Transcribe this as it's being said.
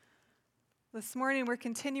This morning we're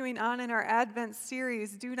continuing on in our Advent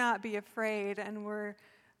series, Do Not Be Afraid, and we're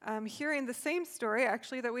hearing the same story,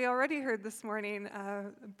 actually, that we already heard this morning,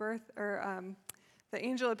 the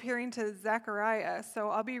angel appearing to Zechariah. So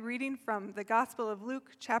I'll be reading from the Gospel of Luke,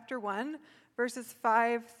 chapter 1, verses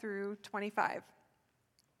 5 through 25.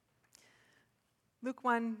 Luke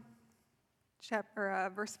 1,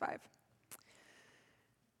 verse 5.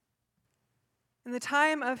 In the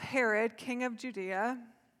time of Herod, king of Judea,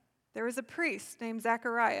 there was a priest named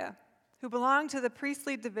Zechariah who belonged to the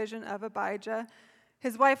priestly division of Abijah.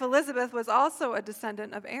 His wife Elizabeth was also a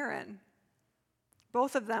descendant of Aaron.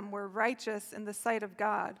 Both of them were righteous in the sight of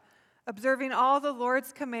God, observing all the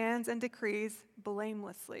Lord's commands and decrees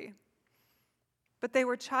blamelessly. But they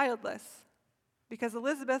were childless because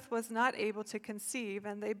Elizabeth was not able to conceive,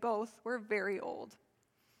 and they both were very old.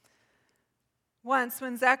 Once,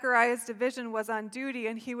 when Zechariah's division was on duty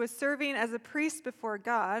and he was serving as a priest before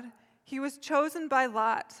God, he was chosen by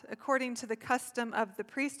lot, according to the custom of the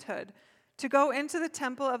priesthood, to go into the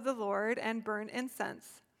temple of the Lord and burn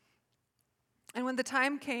incense. And when the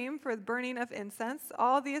time came for the burning of incense,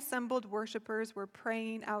 all the assembled worshipers were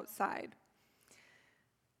praying outside.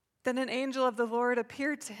 Then an angel of the Lord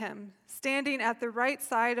appeared to him, standing at the right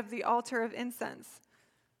side of the altar of incense.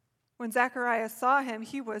 When Zechariah saw him,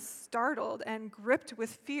 he was startled and gripped with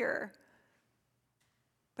fear.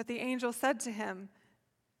 But the angel said to him,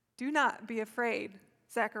 "Do not be afraid,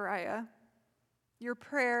 Zechariah. Your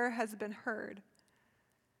prayer has been heard.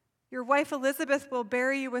 Your wife Elizabeth will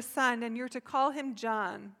bear you a son, and you're to call him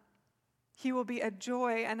John. He will be a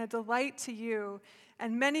joy and a delight to you,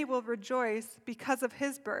 and many will rejoice because of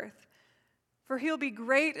his birth. For he'll be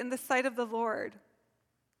great in the sight of the Lord.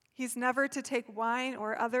 He's never to take wine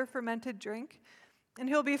or other fermented drink, and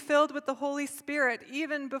he'll be filled with the Holy Spirit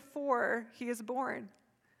even before he is born.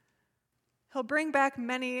 He'll bring back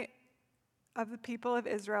many of the people of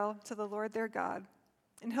Israel to the Lord their God,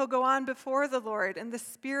 and he'll go on before the Lord in the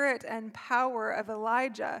spirit and power of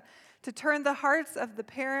Elijah to turn the hearts of the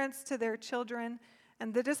parents to their children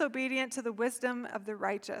and the disobedient to the wisdom of the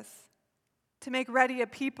righteous, to make ready a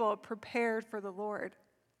people prepared for the Lord."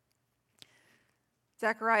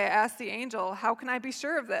 Zechariah asked the angel, "How can I be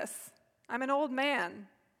sure of this? I'm an old man.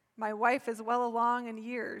 My wife is well along in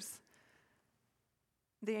years."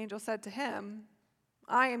 The angel said to him,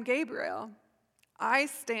 "I am Gabriel. I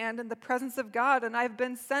stand in the presence of God, and I've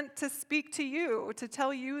been sent to speak to you, to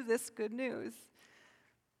tell you this good news.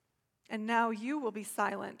 And now you will be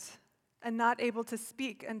silent and not able to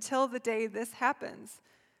speak until the day this happens,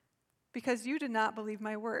 because you did not believe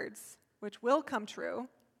my words, which will come true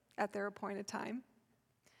at their appointed time."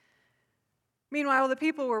 Meanwhile, the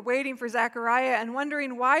people were waiting for Zechariah and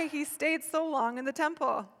wondering why he stayed so long in the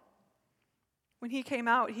temple. When he came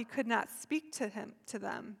out, he could not speak to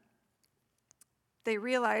them. They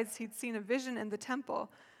realized he'd seen a vision in the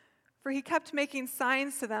temple, for he kept making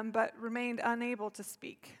signs to them but remained unable to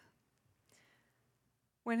speak.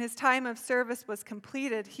 When his time of service was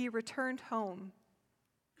completed, he returned home.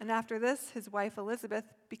 And after this, his wife Elizabeth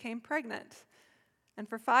became pregnant, and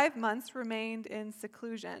for 5 months remained in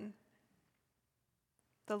seclusion.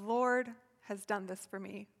 "The Lord has done this for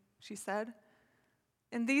me," she said.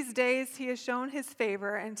 "In these days he has shown his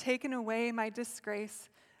favor and taken away my disgrace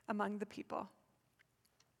among the people."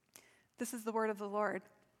 This is the word of the Lord.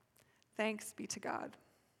 Thanks be to God.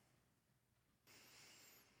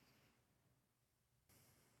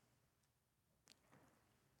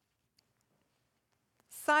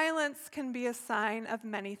 Silence can be a sign of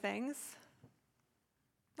many things,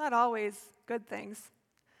 not always good things.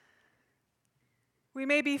 We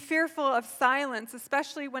may be fearful of silence,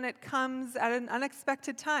 especially when it comes at an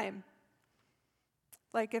unexpected time.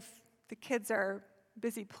 Like if the kids are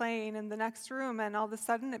busy playing in the next room and all of a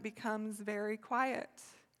sudden it becomes very quiet.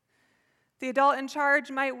 The adult in charge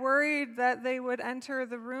might worry that they would enter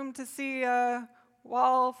the room to see a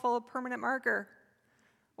wall full of permanent marker,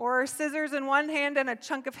 or scissors in one hand and a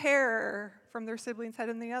chunk of hair from their sibling's head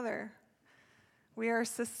in the other. We are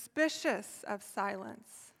suspicious of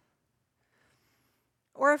silence.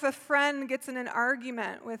 Or if a friend gets in an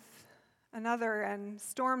argument with another and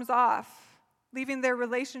storms off, leaving their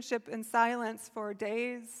relationship in silence for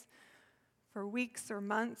days, for weeks or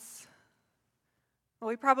months, well,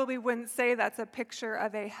 we probably wouldn't say that's a picture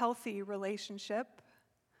of a healthy relationship.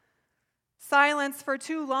 Silence for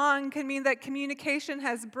too long can mean that communication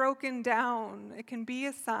has broken down. It can be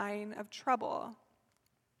a sign of trouble.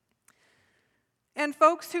 And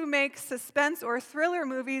folks who make suspense or thriller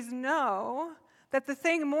movies know that the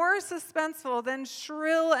thing more suspenseful than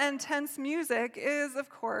shrill and tense music is, of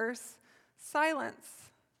course,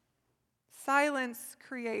 silence. Silence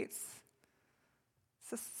creates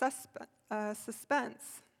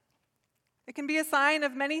suspense. It can be a sign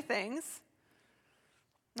of many things.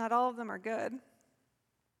 Not all of them are good.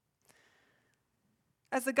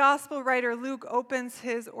 As the gospel writer Luke opens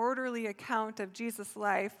his orderly account of Jesus'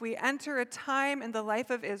 life, we enter a time in the life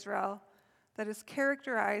of Israel that is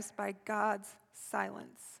characterized by God's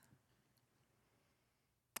silence.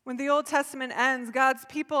 When the Old Testament ends, God's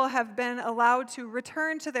people have been allowed to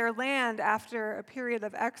return to their land after a period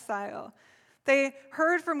of exile. They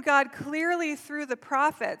heard from God clearly through the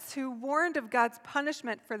prophets who warned of God's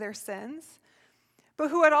punishment for their sins, but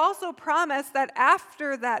who had also promised that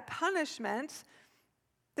after that punishment,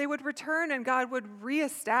 they would return and God would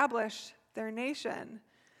reestablish their nation.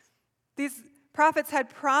 These prophets had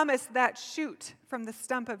promised that shoot from the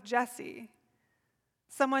stump of Jesse,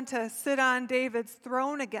 someone to sit on David's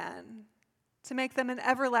throne again, to make them an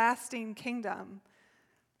everlasting kingdom.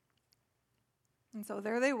 And so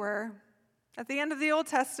there they were, at the end of the Old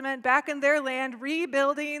Testament, back in their land,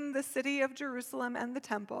 rebuilding the city of Jerusalem and the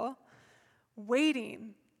temple,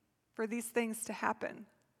 waiting for these things to happen.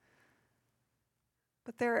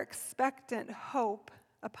 But their expectant hope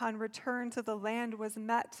upon return to the land was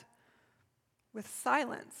met with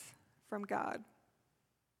silence from God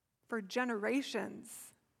for generations.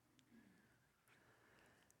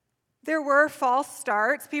 There were false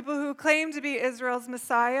starts, people who claimed to be Israel's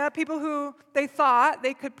Messiah, people who they thought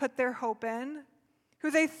they could put their hope in, who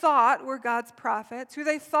they thought were God's prophets, who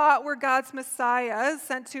they thought were God's messiahs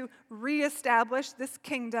sent to reestablish this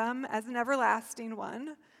kingdom as an everlasting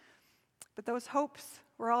one. But those hopes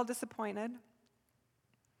were all disappointed.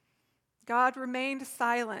 God remained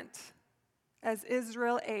silent as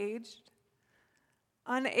Israel aged,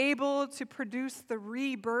 unable to produce the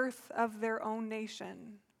rebirth of their own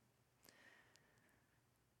nation.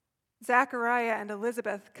 Zechariah and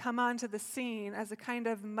Elizabeth come onto the scene as a kind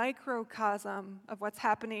of microcosm of what's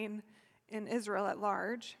happening in Israel at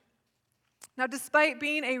large. Now, despite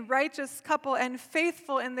being a righteous couple and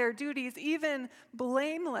faithful in their duties, even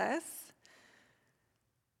blameless,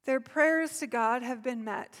 their prayers to God have been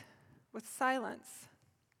met with silence.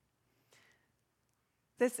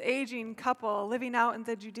 This aging couple living out in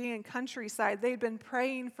the Judean countryside, they'd been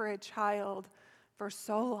praying for a child for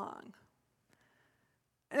so long.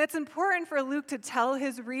 And it's important for Luke to tell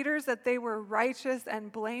his readers that they were righteous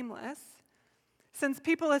and blameless, since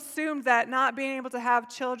people assumed that not being able to have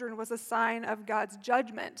children was a sign of God's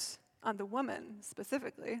judgment on the woman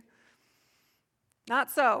specifically. Not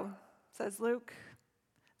so, says Luke.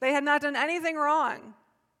 They had not done anything wrong,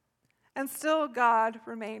 and still God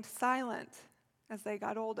remained silent as they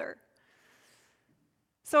got older.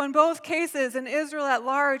 So in both cases, in Israel at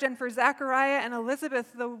large and for Zechariah and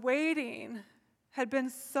Elizabeth, the waiting had been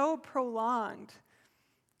so prolonged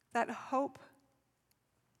that hope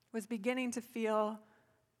was beginning to feel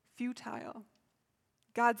futile.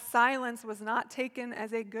 God's silence was not taken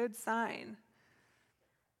as a good sign.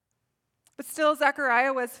 But still,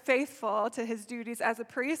 Zechariah was faithful to his duties as a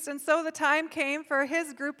priest, and so the time came for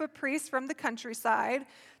his group of priests from the countryside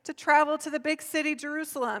to travel to the big city,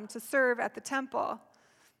 Jerusalem, to serve at the temple.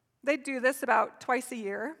 They'd do this about twice a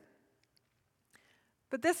year.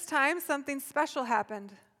 But this time, something special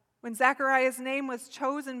happened when Zechariah's name was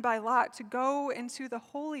chosen by Lot to go into the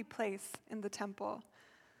holy place in the temple.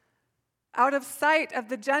 Out of sight of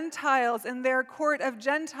the Gentiles in their court of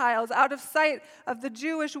Gentiles, out of sight of the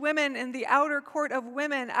Jewish women in the outer court of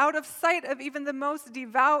women, out of sight of even the most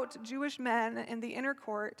devout Jewish men in the inner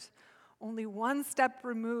court, only one step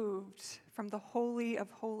removed from the Holy of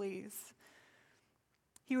Holies.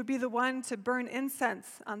 He would be the one to burn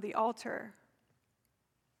incense on the altar.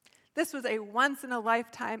 This was a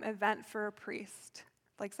once-in-a-lifetime event for a priest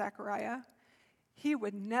like Zechariah. He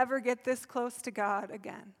would never get this close to God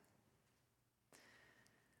again.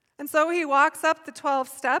 And so he walks up the 12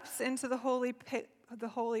 steps into the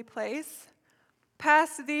holy place,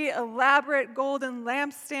 past the elaborate golden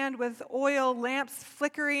lampstand with oil lamps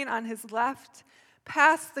flickering on his left,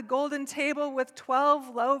 past the golden table with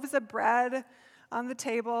 12 loaves of bread on the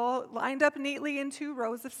table, lined up neatly in 2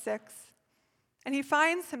 rows of 6. And he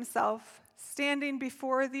finds himself standing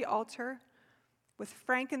before the altar with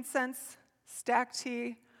frankincense,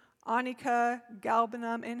 stacte, onycha,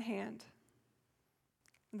 galbanum in hand.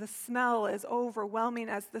 The smell is overwhelming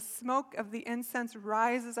as the smoke of the incense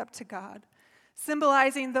rises up to God,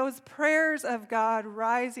 symbolizing those prayers of God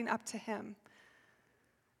rising up to him.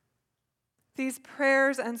 These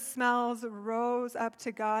prayers and smells rose up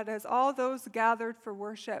to God as all those gathered for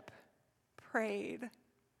worship prayed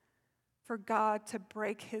for God to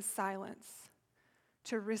break his silence,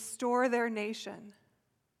 to restore their nation.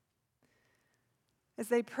 as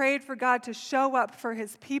they prayed for God to show up for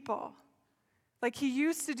his people, like he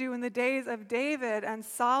used to do in the days of David and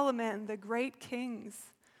Solomon, the great kings.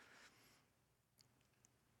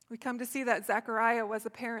 We come to see that Zechariah was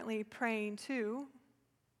apparently praying too.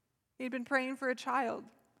 He'd been praying for a child.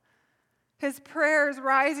 His prayers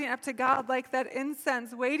rising up to God like that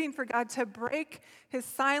incense, waiting for God to break his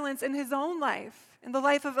silence in his own life, in the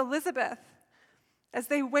life of Elizabeth, as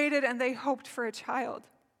they waited and they hoped for a child.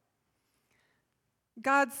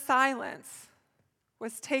 God's silence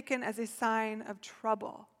was taken as a sign of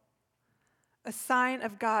trouble, a sign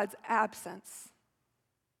of God's absence.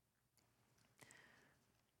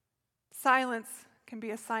 Silence can be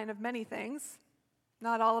a sign of many things.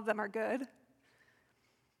 Not all of them are good.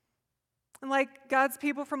 And like God's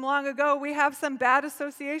people from long ago, we have some bad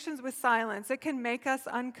associations with silence. It can make us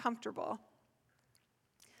uncomfortable.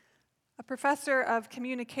 A professor of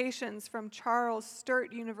communications from Charles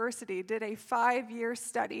Sturt University did a 5-year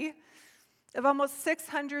study of almost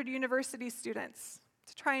 600 university students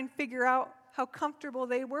to try and figure out how comfortable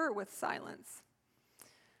they were with silence.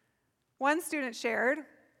 One student shared,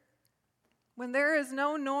 "When there is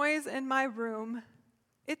no noise in my room,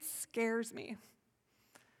 it scares me."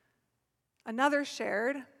 Another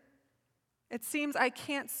shared, "It seems I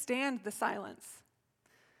can't stand the silence."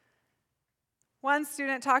 One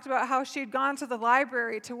student talked about how she'd gone to the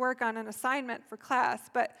library to work on an assignment for class,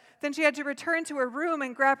 but then she had to return to her room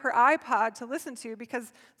and grab her iPod to listen to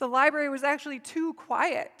because the library was actually too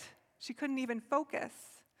quiet. She couldn't even focus.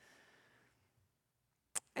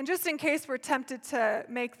 And just in case we're tempted to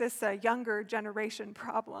make this a younger generation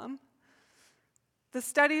problem, the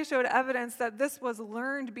study showed evidence that this was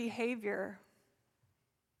learned behavior.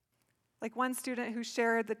 Like one student who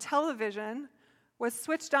shared, "The television was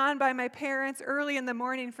switched on by my parents early in the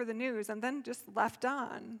morning for the news and then just left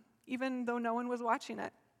on, even though no one was watching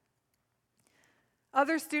it."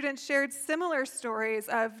 Other students shared similar stories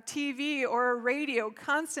of TV or radio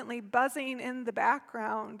constantly buzzing in the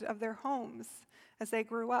background of their homes as they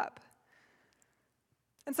grew up.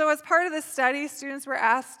 And so as part of this study, students were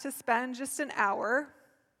asked to spend just an hour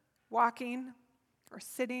walking or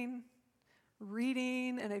sitting,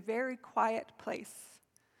 reading in a very quiet place.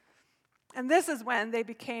 And this is when they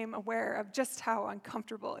became aware of just how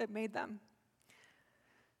uncomfortable it made them.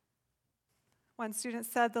 One student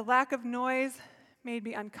said, "The lack of noise made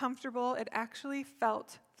me uncomfortable. It actually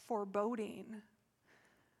felt foreboding."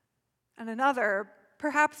 And another,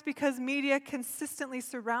 "Perhaps because media consistently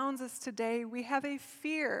surrounds us today, we have a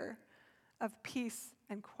fear of peace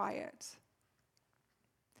and quiet."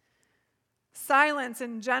 Silence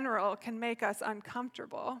in general can make us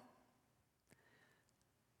uncomfortable.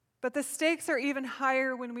 But the stakes are even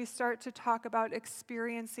higher when we start to talk about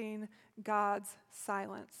experiencing God's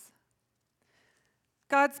silence.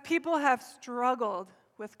 God's people have struggled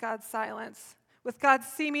with God's silence, with God's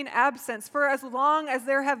seeming absence, for as long as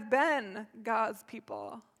there have been God's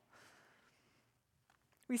people.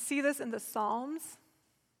 We see this in the Psalms.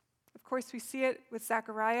 Of course, we see it with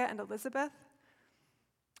Zechariah and Elizabeth.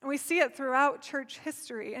 And we see it throughout church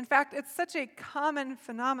history. In fact, it's such a common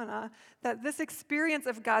phenomena that this experience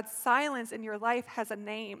of God's silence in your life has a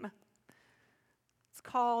name. It's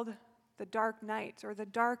called the dark night, or the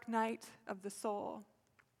dark night of the soul.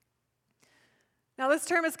 Now, this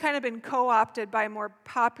term has kind of been co-opted by more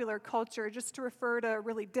popular culture just to refer to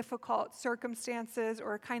really difficult circumstances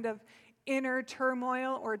or a kind of inner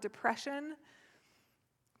turmoil or depression.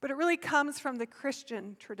 But it really comes from the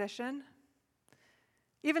Christian tradition.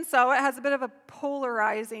 Even so, it has a bit of a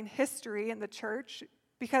polarizing history in the church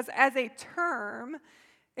because as a term,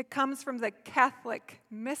 it comes from the Catholic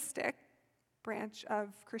mystic branch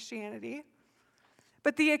of Christianity.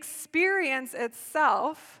 But the experience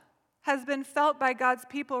itself has been felt by God's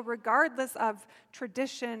people regardless of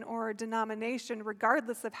tradition or denomination,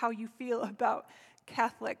 regardless of how you feel about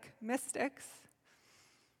Catholic mystics.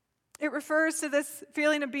 It refers to this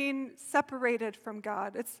feeling of being separated from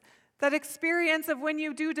God. It's that experience of when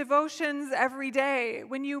you do devotions every day,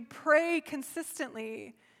 when you pray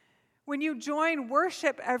consistently, when you join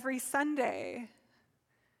worship every Sunday,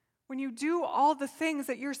 when you do all the things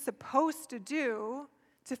that you're supposed to do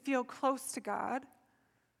to feel close to God,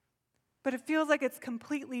 but it feels like it's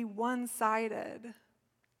completely one-sided.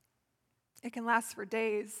 It can last for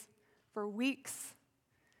days, for weeks,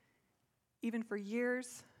 even for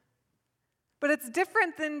years. But it's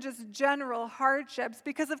different than just general hardships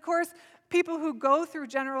because, of course, people who go through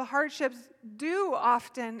general hardships do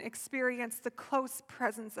often experience the close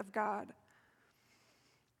presence of God.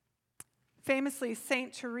 Famously,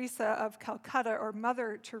 Saint Teresa of Calcutta, or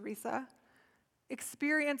Mother Teresa,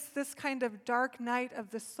 experienced this kind of dark night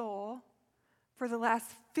of the soul for the last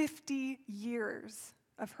 50 years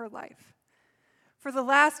of her life. For the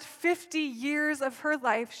last 50 years of her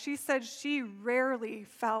life, she said she rarely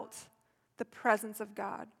felt the presence of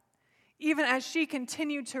God, even as she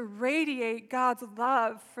continued to radiate God's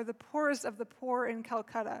love for the poorest of the poor in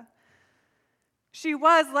Calcutta. She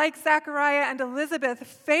was, like Zechariah and Elizabeth,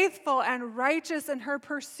 faithful and righteous in her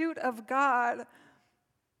pursuit of God,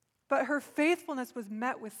 but her faithfulness was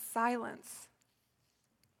met with silence.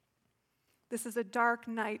 This is a dark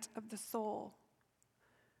night of the soul.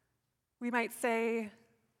 We might say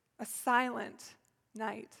a silent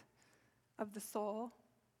night of the soul,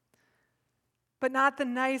 but not the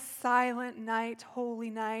nice silent night, holy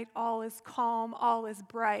night, all is calm, all is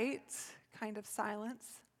bright kind of silence.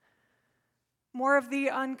 More of the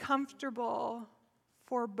uncomfortable,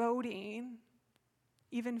 foreboding,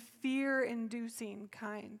 even fear-inducing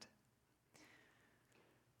kind.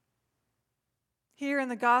 Here in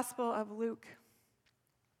the Gospel of Luke,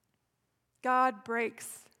 God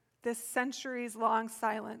breaks this centuries-long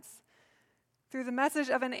silence through the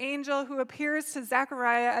message of an angel who appears to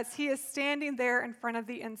Zechariah as he is standing there in front of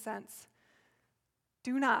the incense.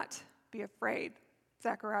 Do not be afraid,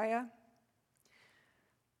 Zechariah.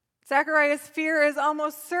 Zechariah's fear is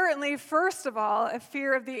almost certainly, first of all, a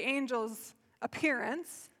fear of the angel's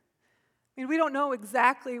appearance. I mean, we don't know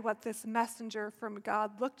exactly what this messenger from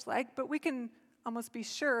God looked like, but we can almost be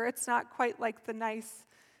sure it's not quite like the nice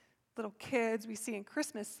little kids we see in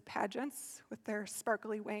Christmas pageants with their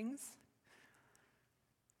sparkly wings.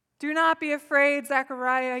 Do not be afraid,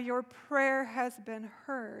 Zechariah, your prayer has been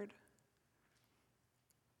heard.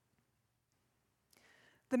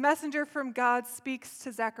 The messenger from God speaks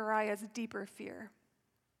to Zechariah's deeper fear.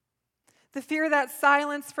 The fear that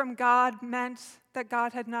silence from God meant that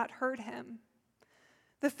God had not heard him.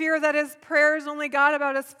 The fear that his prayers only got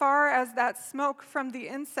about as far as that smoke from the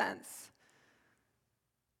incense.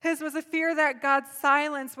 His was a fear that God's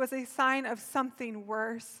silence was a sign of something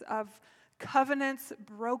worse, of covenants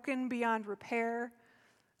broken beyond repair,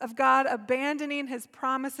 of God abandoning his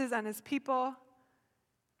promises and his people,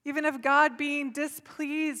 even of God being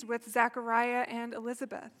displeased with Zechariah and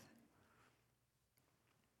Elizabeth.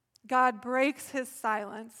 God breaks his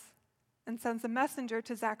silence and sends a messenger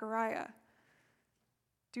to Zechariah.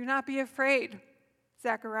 Do not be afraid,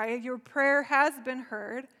 Zechariah. Your prayer has been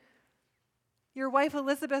heard. Your wife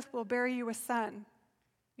Elizabeth will bear you a son.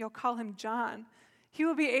 You'll call him John. He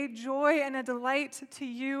will be a joy and a delight to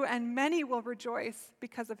you, and many will rejoice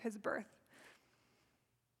because of his birth.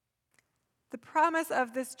 The promise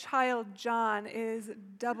of this child, John, is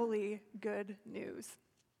doubly good news.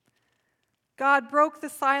 God broke the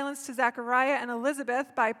silence to Zechariah and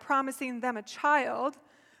Elizabeth by promising them a child,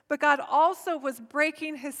 but God also was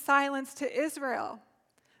breaking his silence to Israel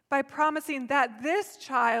by promising that this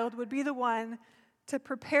child would be the one to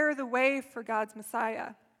prepare the way for God's Messiah.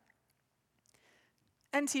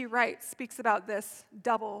 N.T. Wright speaks about this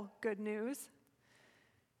double good news.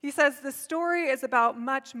 He says the story is about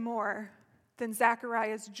much more than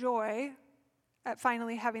Zechariah's joy at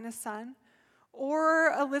finally having a son,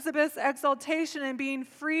 or Elizabeth's exultation in being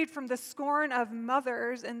freed from the scorn of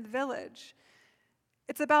mothers in the village.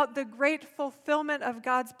 It's about the great fulfillment of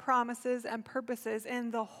God's promises and purposes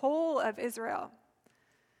in the whole of Israel.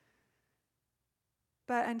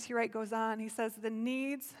 But N.T. Wright goes on, he says, the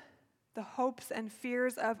needs, the hopes, and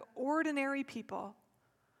fears of ordinary people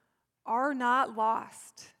are not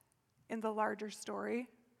lost in the larger story,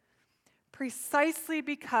 precisely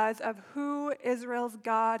because of who Israel's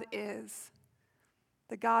God is,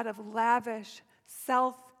 the God of lavish,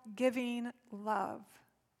 self-giving love.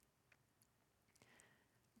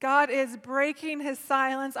 God is breaking his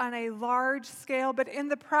silence on a large scale, but in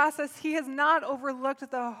the process, he has not overlooked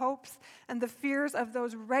the hopes and the fears of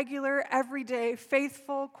those regular, everyday,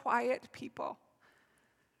 faithful, quiet people.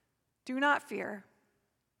 Do not fear.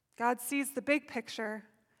 God sees the big picture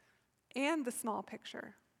and the small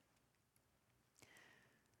picture.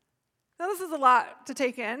 Now, this is a lot to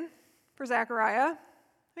take in for Zechariah.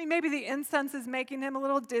 I mean, maybe the incense is making him a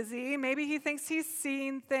little dizzy. Maybe he thinks he's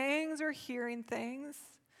seeing things or hearing things.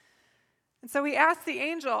 And so he asks the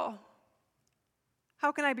angel,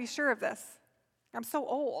 how can I be sure of this? I'm so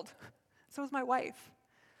old. So is my wife.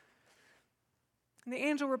 And the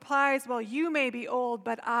angel replies, well, you may be old,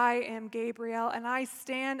 but I am Gabriel, and I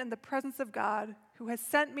stand in the presence of God who has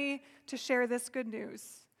sent me to share this good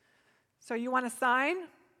news. So you want a sign?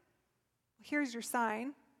 Here's your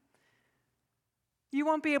sign. You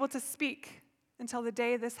won't be able to speak until the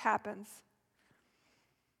day this happens.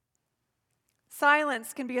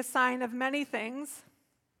 Silence can be a sign of many things,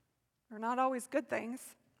 or not always good things.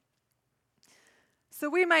 So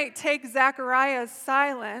we might take Zechariah's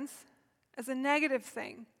silence as a negative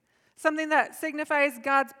thing, something that signifies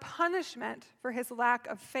God's punishment for his lack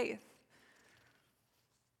of faith.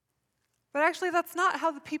 But actually, that's not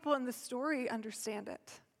how the people in the story understand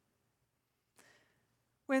it.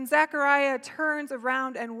 When Zechariah turns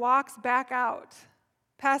around and walks back out,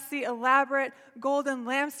 past the elaborate golden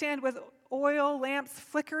lampstand with oil lamps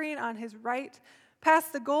flickering on his right,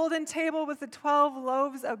 past the golden table with the 12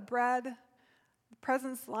 loaves of bread, the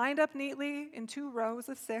presents lined up neatly in 2 rows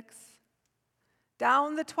of 6,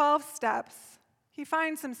 down the 12 steps, he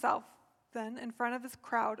finds himself then in front of his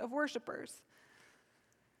crowd of worshipers.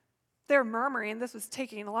 They're murmuring this was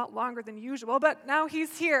taking a lot longer than usual, but now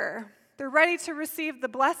he's here. They're ready to receive the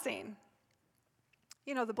blessing.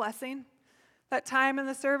 You know the blessing. That time in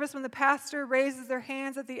the service when the pastor raises their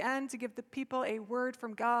hands at the end to give the people a word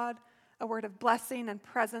from God, a word of blessing and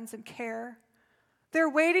presence and care. They're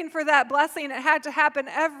waiting for that blessing. It had to happen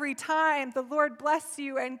every time. The Lord bless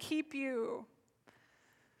you and keep you.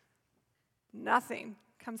 Nothing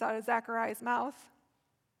comes out of Zechariah's mouth.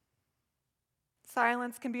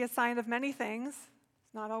 Silence can be a sign of many things.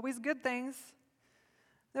 It's not always good things.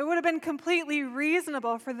 It would have been completely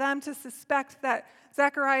reasonable for them to suspect that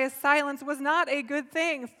Zechariah's silence was not a good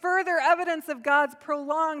thing. Further evidence of God's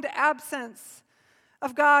prolonged absence,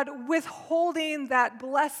 of God withholding that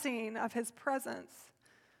blessing of his presence.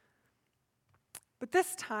 But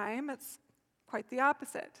this time, it's quite the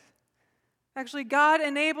opposite. Actually, God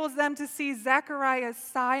enables them to see Zechariah's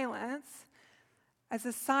silence as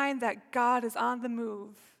a sign that God is on the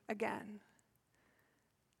move again.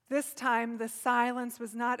 This time, the silence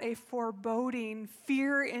was not a foreboding,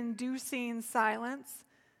 fear-inducing silence,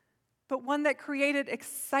 but one that created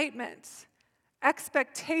excitement,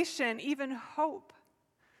 expectation, even hope.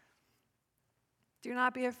 Do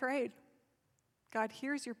not be afraid. God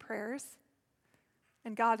hears your prayers,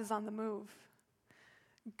 and God is on the move.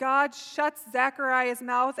 God shuts Zechariah's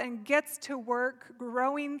mouth and gets to work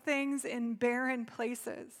growing things in barren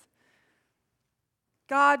places.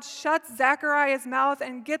 God shuts Zechariah's mouth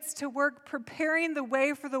and gets to work preparing the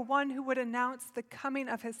way for the one who would announce the coming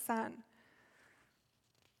of his son.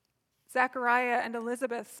 Zechariah and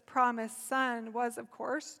Elizabeth's promised son was, of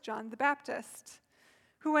course, John the Baptist,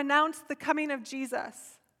 who announced the coming of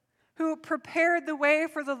Jesus, who prepared the way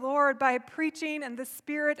for the Lord by preaching in the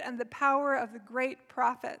spirit and the power of the great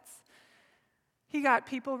prophets. He got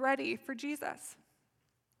people ready for Jesus.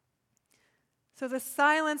 So the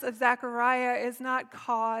silence of Zechariah is not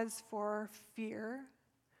cause for fear.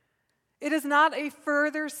 It is not a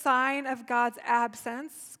further sign of God's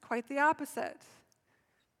absence, quite the opposite.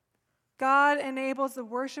 God enables the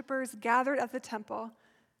worshipers gathered at the temple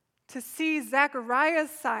to see Zechariah's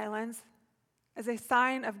silence as a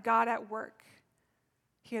sign of God at work.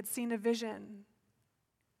 He had seen a vision.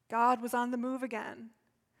 God was on the move again.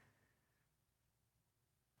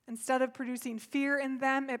 Instead of producing fear in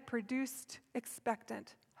them, it produced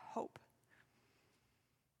expectant hope.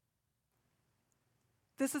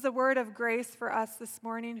 This is a word of grace for us this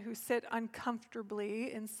morning who sit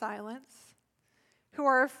uncomfortably in silence, who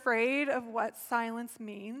are afraid of what silence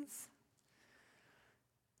means.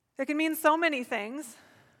 It can mean so many things,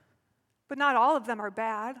 but not all of them are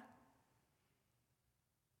bad.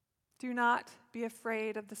 Do not be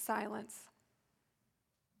afraid of the silence.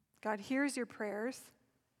 God hears your prayers.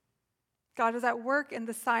 God is at work in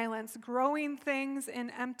the silence, growing things in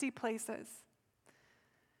empty places,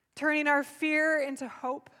 turning our fear into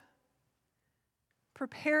hope,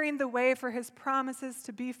 preparing the way for his promises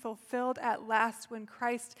to be fulfilled at last when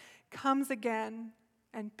Christ comes again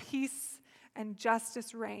and peace and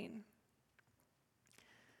justice reign.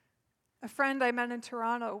 A friend I met in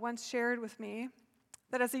Toronto once shared with me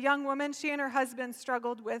that as a young woman, she and her husband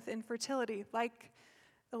struggled with infertility, like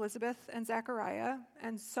Elizabeth and Zechariah,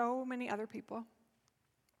 and so many other people.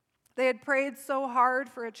 They had prayed so hard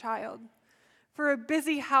for a child, for a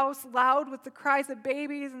busy house loud with the cries of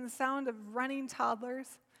babies and the sound of running toddlers,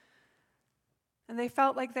 and they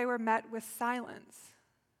felt like they were met with silence.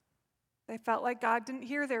 They felt like God didn't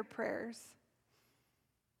hear their prayers.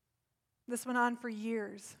 This went on for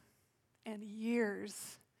years and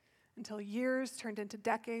years, until years turned into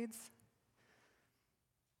decades.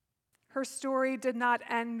 Her story did not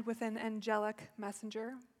end with an angelic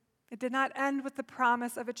messenger. It did not end with the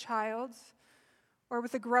promise of a child, or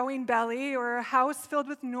with a growing belly, or a house filled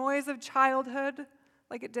with noise of childhood,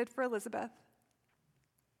 like it did for Elizabeth.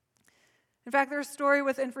 In fact, their story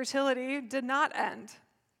with infertility did not end.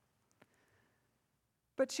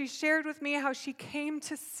 But she shared with me how she came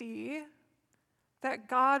to see that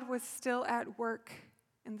God was still at work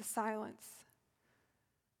in the silence,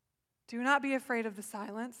 Do not be afraid of the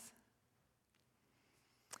silence.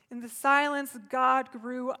 In the silence, God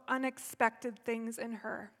grew unexpected things in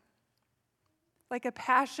her, like a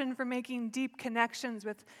passion for making deep connections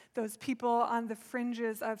with those people on the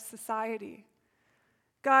fringes of society.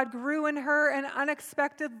 God grew in her an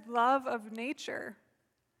unexpected love of nature.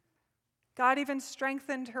 God even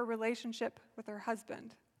strengthened her relationship with her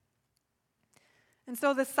husband. And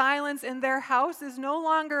so the silence in their house is no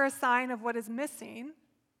longer a sign of what is missing,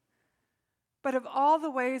 but of all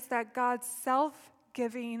the ways that God's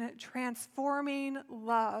self-giving, transforming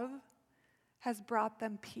love has brought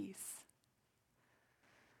them peace.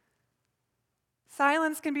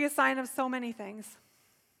 Silence can be a sign of so many things.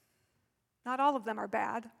 Not all of them are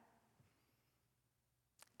bad.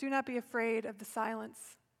 Do not be afraid of the silence.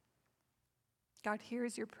 God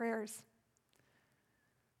hears your prayers.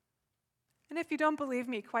 And if you don't believe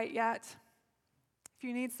me quite yet, if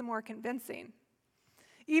you need some more convincing,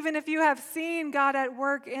 even if you have seen God at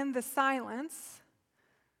work in the silence,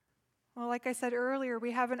 well, like I said earlier,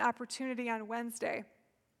 we have an opportunity on Wednesday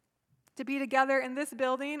to be together in this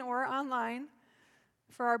building or online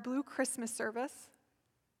for our Blue Christmas service.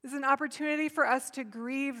 This is an opportunity for us to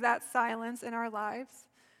grieve that silence in our lives,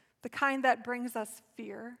 the kind that brings us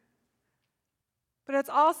fear. But it's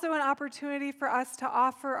also an opportunity for us to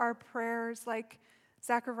offer our prayers like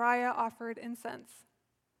Zechariah offered incense,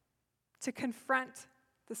 to confront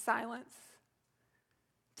the silence,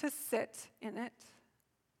 to sit in it,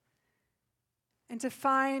 and to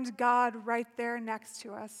find God right there next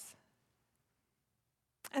to us.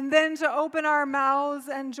 And then to open our mouths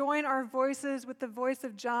and join our voices with the voice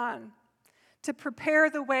of John to prepare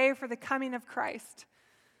the way for the coming of Christ.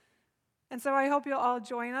 And so I hope you'll all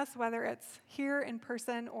join us, whether it's here in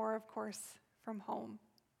person or, of course, from home.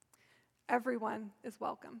 Everyone is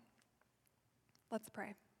welcome. Let's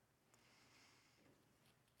pray.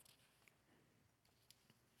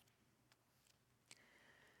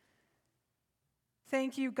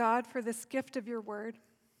 Thank you, God, for this gift of your word,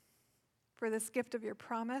 for this gift of your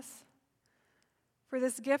promise, for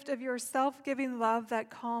this gift of your self-giving love that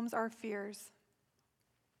calms our fears.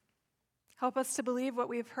 Help us to believe what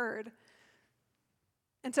we've heard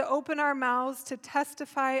and to open our mouths to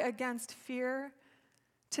testify against fear,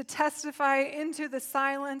 to testify into the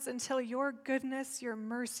silence until your goodness, your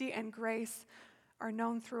mercy, and grace are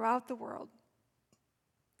known throughout the world.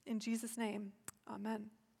 In Jesus' name, amen.